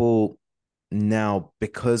think people now,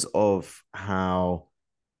 because of how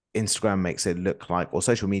Instagram makes it look like, or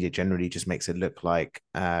social media generally just makes it look like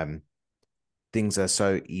things are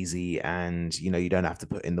so easy and you don't have to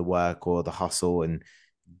put in the work or the hustle and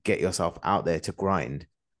get yourself out there to grind?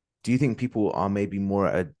 Do you think people are maybe more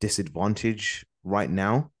at a disadvantage right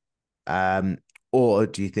now? Um, or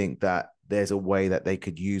do you think that there's a way that they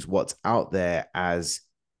could use what's out there as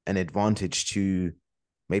an advantage to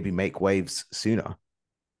maybe make waves sooner?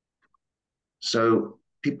 So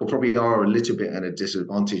people probably are a little bit at a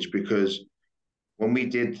disadvantage because when we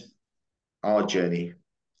did our journey,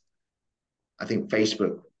 I think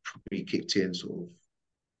Facebook probably kicked in sort of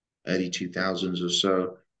early 2000s or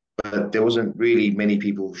so, but there wasn't really many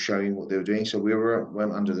people showing what they were doing. So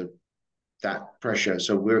weren't under that pressure.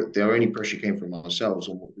 So the only pressure came from ourselves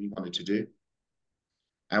on what we wanted to do.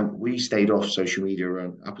 And we stayed off social media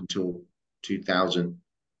up until 2000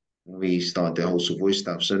 when we started the whole Savoy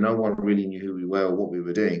stuff. So no one really knew who we were or what we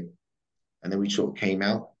were doing. And then we sort of came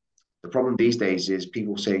out. The problem these days is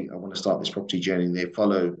people say, I want to start this property journey, and they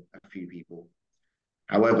follow a few people.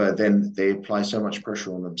 However, then they apply so much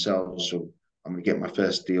pressure on themselves. So I'm going to get my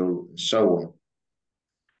first deal and so on.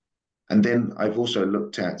 And then I've also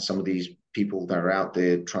looked at some of these people that are out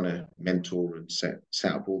there trying to mentor and set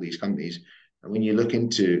up all these companies. And when you look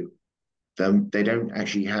into them, they don't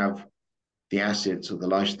actually have the assets or the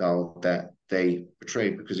lifestyle that they portray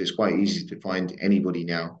because it's quite easy to find anybody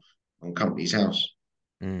now on Companies House.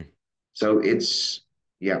 Mm. So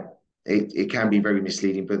yeah, it can be very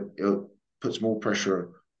misleading, but it puts more pressure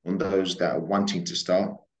on those that are wanting to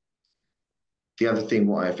start. The other thing,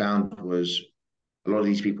 what I found was a lot of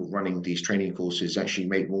these people running these training courses actually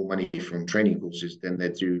make more money from training courses than they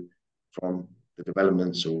do from the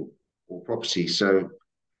developments or property. So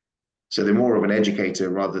they're more of an educator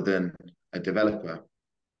rather than a developer.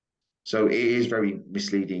 So it is very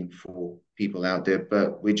misleading for people out there,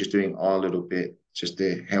 but we're just doing our little bit just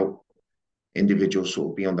to help individuals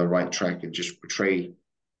sort of be on the right track and just portray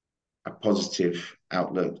a positive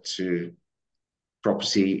outlook to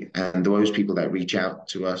property. And those people that reach out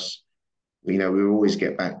to us, we always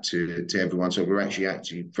get back to everyone. So we're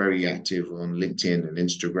actually very active on LinkedIn and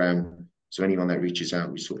Instagram. So anyone that reaches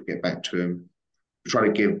out, we sort of get back to them. We try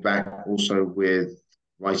to give back also with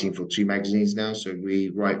writing for two magazines now. So we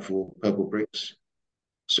write for Purple Bricks,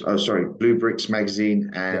 Blue Bricks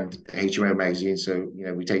magazine Yeah. and HMO magazine. So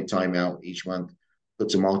we take time out each month,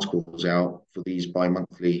 put some articles out for these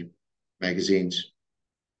bi-monthly magazines.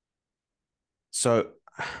 So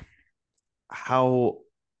how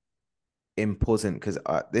important, because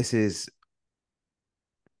this is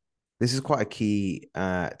quite a key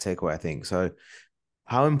takeaway, I think. So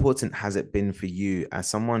how important has it been for you as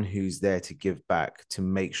someone who's there to give back to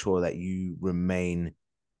make sure that you remain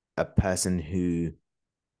a person who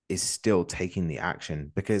is still taking the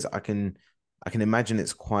action? Because I can imagine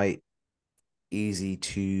it's quite easy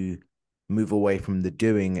to move away from the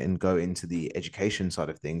doing and go into the education side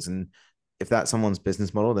of things. And if that's someone's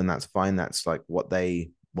business model, then that's fine. That's like what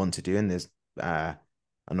they want to do. And I'm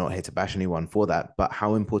not here to bash anyone for that. But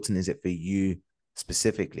how important is it for you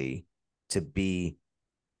specifically to be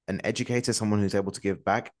an educator, someone who's able to give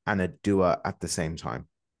back, and a doer at the same time?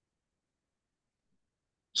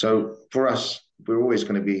 So for us, we're always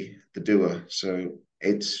going to be the doer. So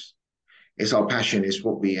it's our passion. It's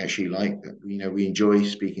what we actually like. We enjoy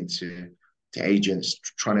speaking to agents,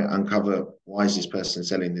 trying to uncover why is this person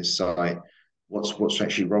selling this site, what's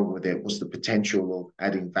actually wrong with it, what's the potential of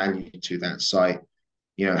adding value to that site.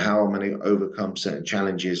 How am I going to overcome certain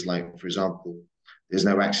challenges? Like for example, there's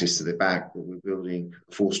no access to the back, but we're building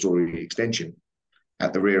a four-story extension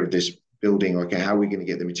at the rear of this building. Okay, how are we going to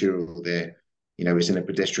get the material there? It's in a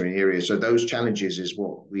pedestrian area. So those challenges is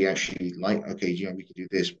what we actually like. Okay, we can do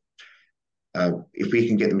this. If we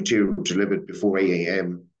can get the material delivered before 8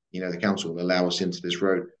 a.m., the council will allow us into this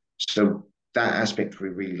road. So that aspect we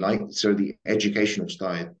really like. So the educational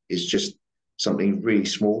side is just something really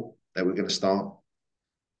small that we're going to start.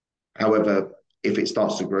 However, if it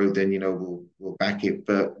starts to grow, then we'll back it.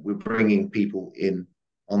 But we're bringing people in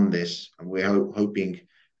on this, and we're hoping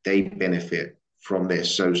they benefit from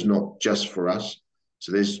this. So it's not just for us.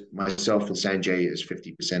 So there's myself and Sanjay as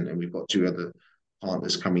 50%, and we've got two other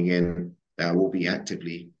partners coming in that will be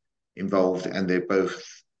actively involved, and they're both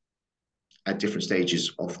at different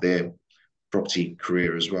stages of their property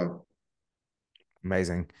career as well.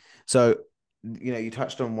 Amazing. So You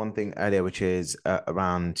touched on one thing earlier, which is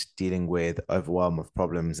around dealing with overwhelm of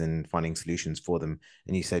problems and finding solutions for them.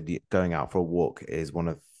 And you said going out for a walk is one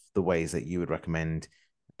of the ways that you would recommend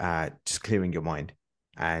just clearing your mind.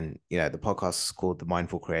 And the podcast is called The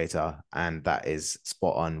Mindful Creator, and that is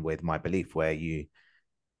spot on with my belief, where you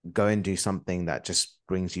go and do something that just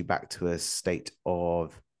brings you back to a state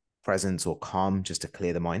of presence or calm, just to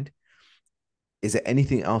clear the mind. Is there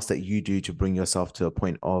anything else that you do to bring yourself to a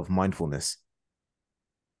point of mindfulness?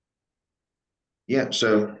 Yeah,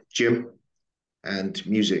 so gym and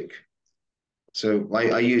music. So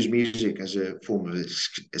I use music as a form of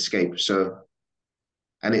escape. So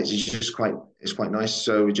and it's quite nice.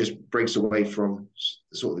 So it just breaks away from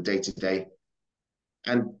sort of the day to day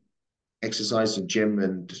and exercise and gym,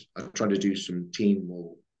 and I try to do some team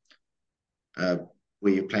or uh,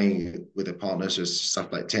 where you're playing with a partner, so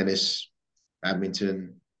stuff like tennis,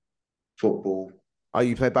 badminton, football, Oh,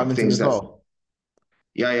 you play are badminton things as that well?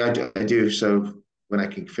 yeah, I do. So when I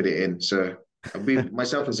can fit it in, so we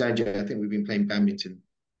myself and Sanjay, I think we've been playing badminton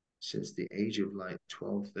since the age of like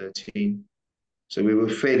 12, 13. So we were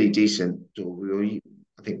fairly decent. Or we were,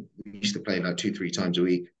 I think we used to play like two, three times a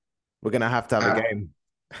week. We're gonna have a Uh, game.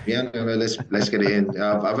 yeah, no, let's get it in.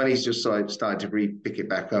 I've only just started to pick it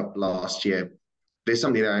back up last year. But it's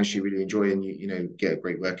something that I actually really enjoy, and you get a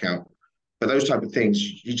great workout. But those type of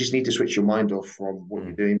things, you just need to switch your mind off from what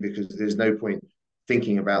you're Mm. doing, because there's no point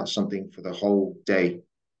thinking about something for the whole day,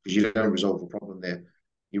 because you don't resolve the problem there.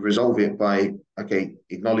 You resolve it by, okay,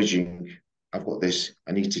 acknowledging I've got this,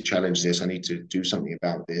 I need to challenge this, I need to do something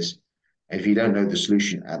about this. And if you don't know the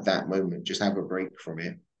solution at that moment, just have a break from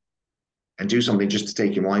it and do something just to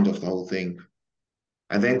take your mind off the whole thing,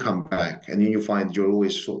 and then come back, and then you'll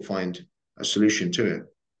always sort of find a solution to it.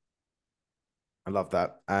 I love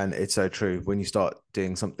that. And it's so true. When you start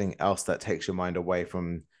doing something else that takes your mind away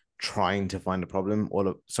from trying to find a problem,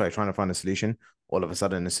 trying to find a solution, all of a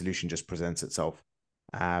sudden the solution just presents itself.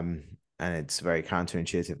 Um, and it's very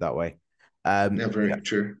counterintuitive that way. Um, Yeah, very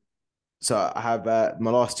true. so I have my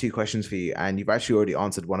last two questions for you, and you've actually already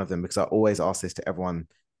answered one of them, because I always ask this to everyone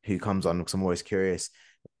who comes on, because I'm always curious.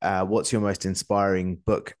 What's your most inspiring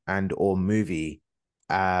book and or movie,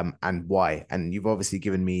 and why? And you've obviously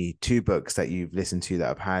given me two books that you've listened to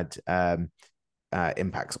that have had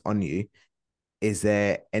impacts on you. Is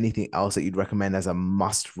there anything else that you'd recommend as a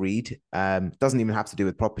must read? Doesn't even have to do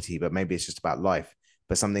with property, but maybe it's just about life,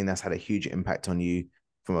 but something that's had a huge impact on you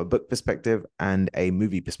from a book perspective and a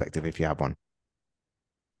movie perspective, if you have one.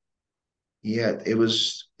 Yeah, it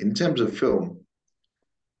was in terms of film.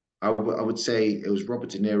 I would say it was Robert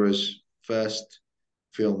De Niro's first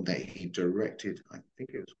film that he directed. I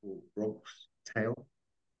think it was called Bronx Tale,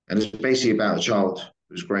 and it's basically about a child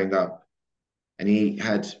who was growing up, and he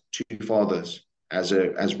had two fathers as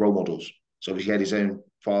role models. So he had his own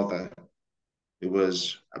father who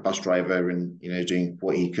was a bus driver and doing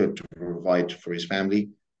what he could to provide for his family.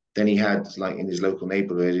 Then he had, like, in his local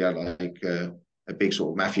neighborhood, he had like a big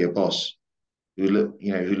sort of mafia boss who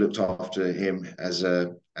looked after him as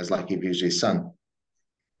like if he was his son.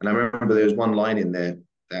 And I remember there was one line in there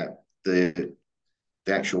that the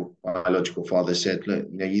actual biological father said, "Look,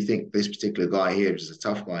 you think this particular guy here is a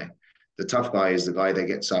tough guy. The tough guy is the guy that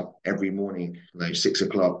gets up every morning, 6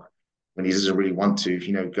 o'clock, when he doesn't really want to,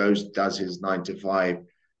 goes, does his 9 to 5,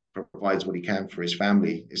 provides what he can for his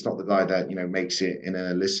family. It's not the guy that, makes it in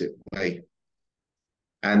an illicit way."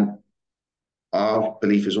 And our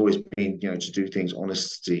belief has always been, to do things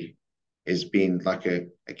honesty has been like a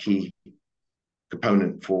key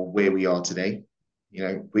component for where we are today.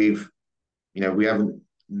 We haven't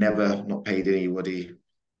never not paid anybody.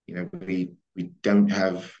 We don't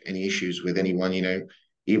have any issues with anyone.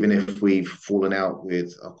 Even if we've fallen out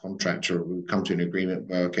with a contractor, we've come to an agreement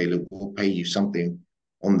where, okay, look, we'll pay you something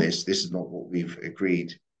on this. This is not what we've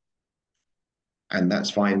agreed, and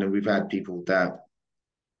that's fine. And we've had people that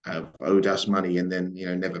have owed us money and then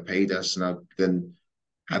never paid us, and I've then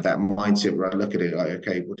had that mindset where I look at it like,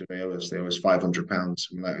 okay, what do they owe us? They owe us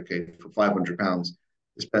 £500. I'm like, okay, for £500,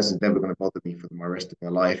 this person's never going to bother me for my rest of my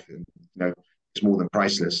life, and it's more than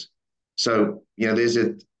priceless. So there's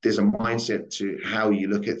a mindset to how you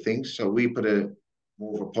look at things. So we put a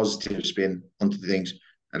more of a positive spin onto things,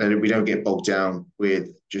 and then we don't get bogged down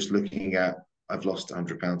with just looking at, I've lost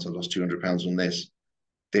 £100, I've lost £200 on this.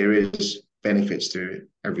 There is benefits to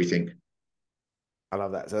everything. I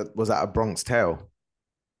love that. So was that a Bronx Tale?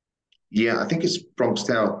 Yeah, I think it's Bronx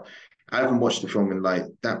Tale. I haven't watched the film in like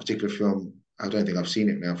that particular film. I don't think I've seen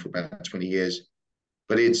it now for about 20 years.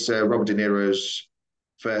 But it's Robert De Niro's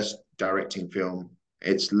first directing film.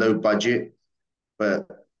 It's low budget,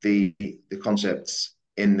 but the concepts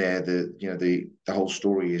in there, the whole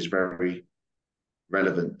story is very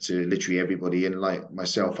relevant to literally everybody. And like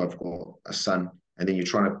myself, I've got a son, and then you're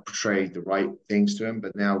trying to portray the right things to him.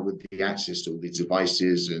 But now with the access to all these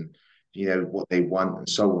devices and what they want and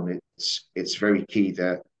so on, it's very key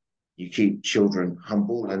that you keep children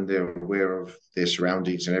humble and they're aware of their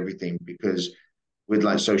surroundings and everything, because with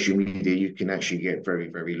like social media, you can actually get very,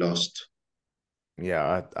 very lost.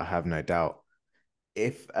 Yeah, I have no doubt.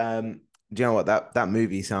 If do you know what that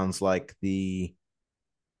movie sounds like? The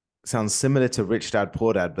sounds similar to Rich Dad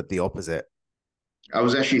Poor Dad, but the opposite. I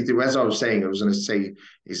was actually, as I was saying, I was going to say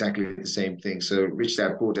exactly the same thing. So, Rich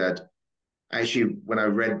Dad Poor Dad, actually, when I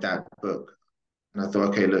read that book, and I thought,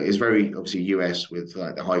 okay, look, it's very obviously US with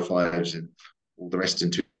like the high fives and all the rest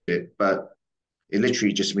into it, but it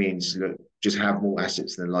literally just means, look, just have more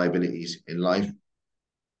assets than liabilities in life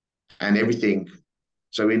and everything.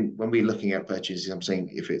 So, when we're looking at purchases, I'm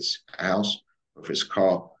saying if it's a house or if it's a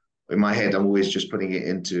car, in my head, I'm always just putting it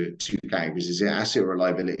into two categories: is it asset or a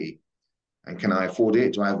liability? And can I afford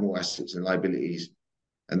it? Do I have more assets and liabilities?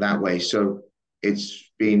 And that way. So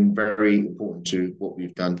it's been very important to what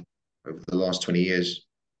we've done over the last 20 years.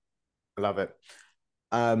 I love it.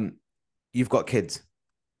 Um, you've got kids.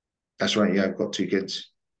 That's right. Yeah, I've got two kids.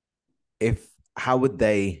 If how would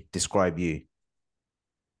they describe you?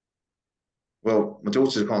 Well, my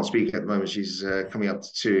daughter can't speak at the moment. She's coming up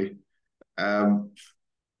to two. Um,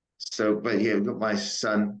 but yeah, we've got my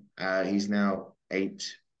son. He's now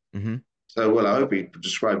 8. Mm-hmm. So, well, I hope he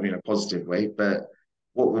described me in a positive way. But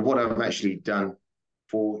what I've actually done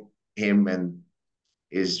for him and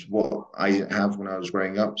is what I have when I was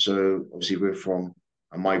growing up. So obviously we're from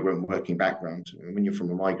a migrant working background. And when you're from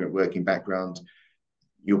a migrant working background,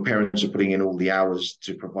 your parents are putting in all the hours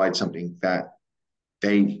to provide something that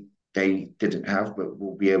they they didn't have, but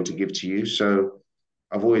will be able to give to you. So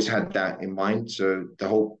I've always had that in mind. So the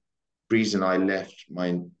whole reason I left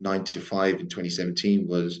my 9 to 5 in 2017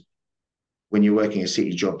 was when you're working a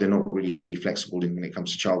city job, they're not really flexible when it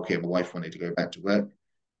comes to childcare. My wife wanted to go back to work.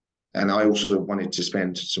 And I also wanted to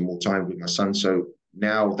spend some more time with my son. So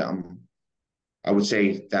now that I would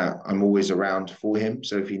say that I'm always around for him.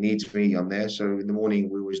 So if he needs me, I'm there. So in the morning,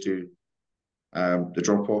 we always do the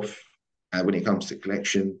drop off. When it comes to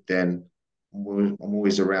collection, then I'm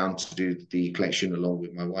always around to do the collection along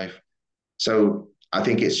with my wife. So I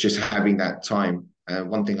think it's just having that time.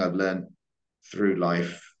 One thing I've learned through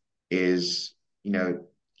life is, it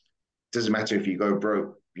doesn't matter if you go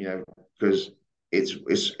broke, because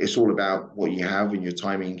it's all about what you have and your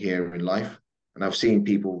timing here in life. And I've seen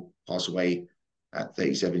people pass away at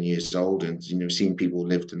 37 years old, and seen people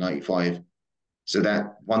live to 95. So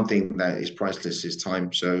that one thing that is priceless is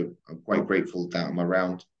time. So I'm quite grateful that I'm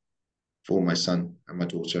around for my son and my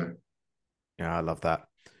daughter. Yeah, I love that.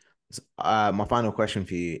 My final question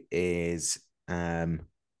for you is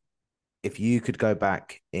if you could go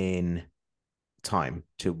back in time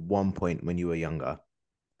to one point when you were younger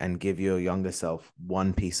and give your younger self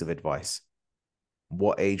one piece of advice,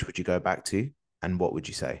 what age would you go back to and what would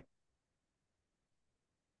you say?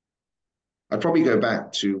 I'd probably go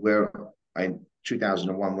back to where I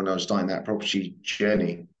 2001 when I was starting that property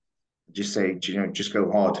journey. Just say, just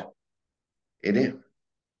go hard in it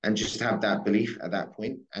and just have that belief at that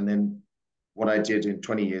point. And then what I did in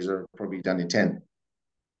 20 years, I've probably done in 10.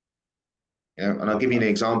 And I'll Love give you an that.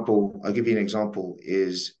 example. I'll give you an example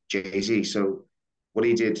is Jay-Z. So what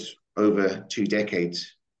he did over 2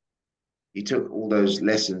 decades, he took all those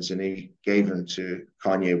lessons and he gave them to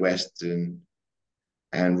Kanye West and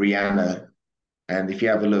Rihanna. And if you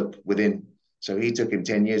have a look so he took him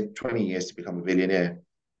 10 years, 20 years to become a billionaire.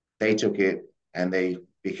 They took it and they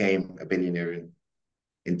became a billionaire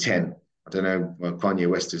in 10. I don't know. Well, Kanye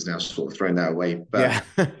West is now sort of thrown that away, Yeah.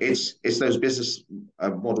 but it's those business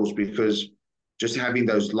models, because just having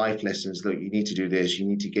those life lessons that you need to do this, you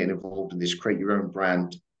need to get involved in this, create your own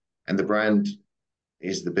brand, and the brand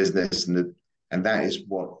is the business, and that is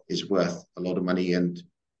what is worth a lot of money. And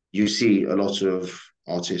you see a lot of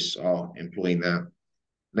artists are employing that.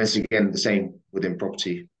 And that's again the same within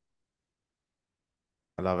property.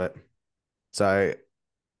 I love it. So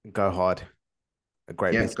go hard. A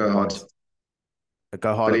great Yeah, piece of go hard, advice.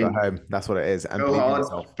 Go hard but or go home. That's what it is. And go believe in hard,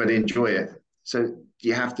 yourself. but enjoy it. So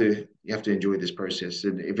you have to enjoy this process,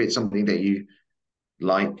 and if it's something that you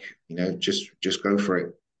like, just go for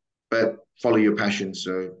it. But follow your passion.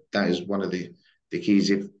 So that is one of the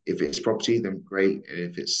keys. If it's property, then great. And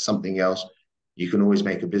if it's something else, you can always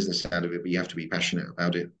make a business out of it, but you have to be passionate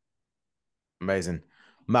about it. Amazing.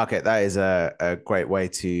 Market, that is a great way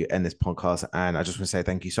to end this podcast. And I just want to say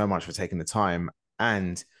thank you so much for taking the time.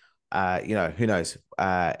 And who knows,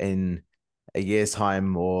 in a year's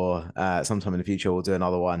time or sometime in the future, we'll do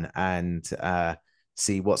another one and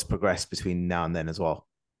see what's progressed between now and then as well.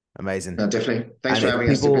 Amazing. No, definitely. Thanks And for if having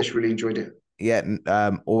us, Dipesh. people, Really enjoyed it. yeah,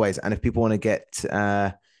 always. And if people want to get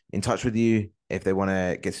in touch with you, if they want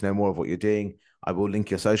to get to know more of what you're doing, I will link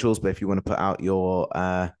your socials. But if you want to put out your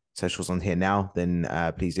socials on here now, then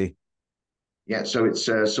please do. Yeah, so it's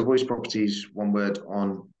Savoys Properties, one word,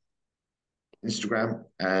 on Instagram,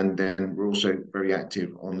 and then we're also very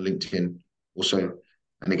active on LinkedIn also.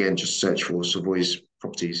 And again, just search for Savoys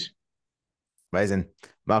Properties. Amazing.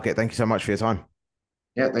 Market, thank you so much for your time.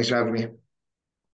 Yeah, thanks for having me.